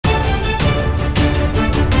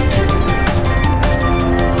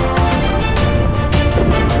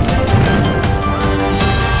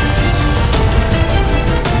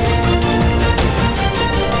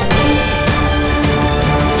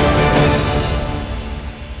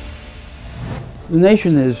The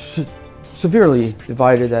nation is severely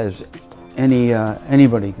divided, as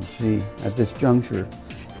anybody can see at this juncture.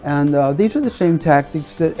 And these are the same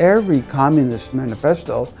tactics that every communist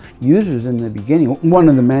manifesto uses in the beginning, one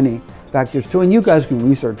of the many factors too, and you guys can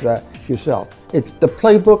research that yourself. The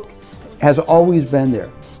playbook has always been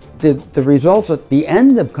there. The results at the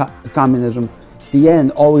end of communism, the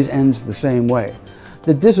end always ends the same way.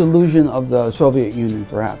 The dissolution of the Soviet Union,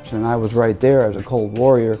 perhaps, and I was right there as a Cold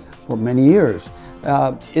Warrior for many years.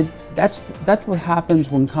 That's what happens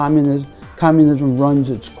when communism runs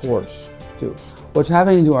its course too. What's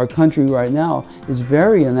happening to our country right now is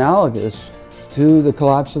very analogous to the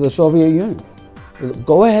collapse of the Soviet Union.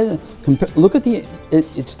 Go ahead and compare, look at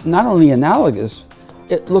it's not only analogous,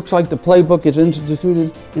 it looks like the playbook is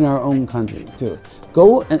instituted in our own country too.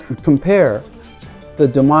 Go and compare the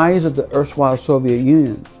demise of the erstwhile Soviet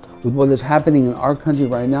Union with what is happening in our country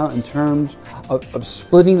right now in terms of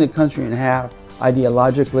splitting the country in half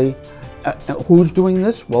ideologically. Who's doing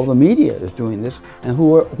this? Well, the media is doing this. And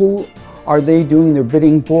who are they doing their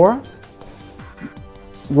bidding for?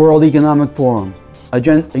 World Economic Forum,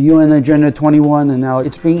 UN Agenda 21, and now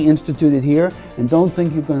it's being instituted here. And don't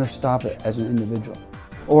think you're going to stop it as an individual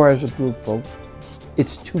or as a group, folks.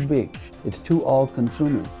 It's too big. It's too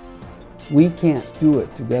all-consuming. We can't do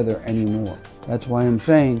it together anymore. That's why I'm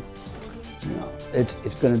saying,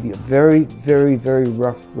 it's going to be a very, very, very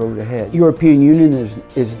rough road ahead. European Union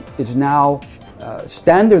is now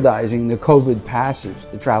standardizing the COVID passes,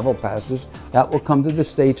 the travel passes. That will come to the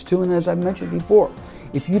States too. And as I mentioned before,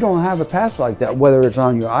 if you don't have a pass like that, whether it's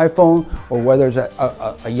on your iPhone or whether it's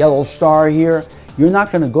a yellow star here, you're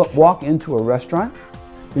not going to walk into a restaurant.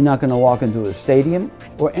 You're not going to walk into a stadium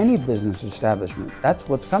or any business establishment. That's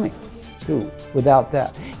what's coming too, without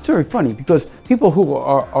that. It's very funny because people who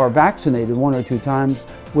are vaccinated 1 or 2 times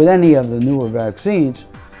with any of the newer vaccines,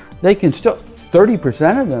 they can still,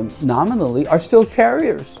 30% of them nominally are still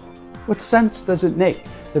carriers. What sense does it make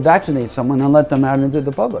to vaccinate someone and let them out into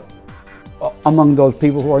the public among those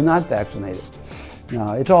people who are not vaccinated?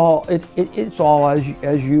 No, it's all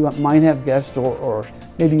as you might have guessed, or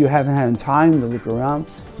maybe you haven't had time to look around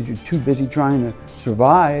because you're too busy trying to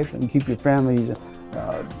survive and keep your family's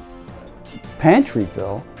pantry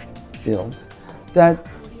filled, that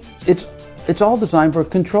it's all designed for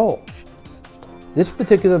control. This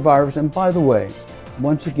particular virus, and by the way,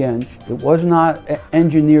 once again, it was not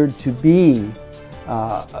engineered to be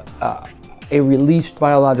a released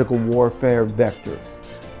biological warfare vector.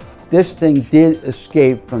 This thing did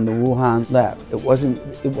escape from the Wuhan lab.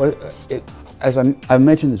 As I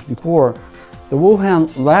mentioned this before, the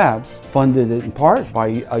Wuhan lab, funded in part by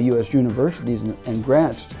US universities and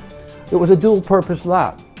grants, it was a dual-purpose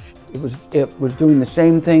lab. It was doing the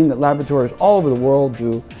same thing that laboratories all over the world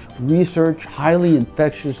do, research highly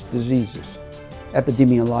infectious diseases,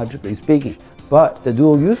 epidemiologically speaking. But the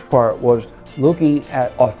dual-use part was looking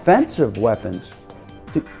at offensive weapons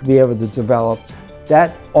to be able to develop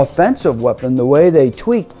that offensive weapon, the way they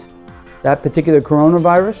tweaked that particular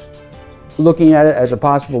coronavirus, looking at it as a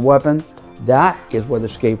possible weapon. That is what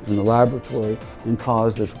escaped from the laboratory and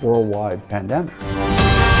caused this worldwide pandemic.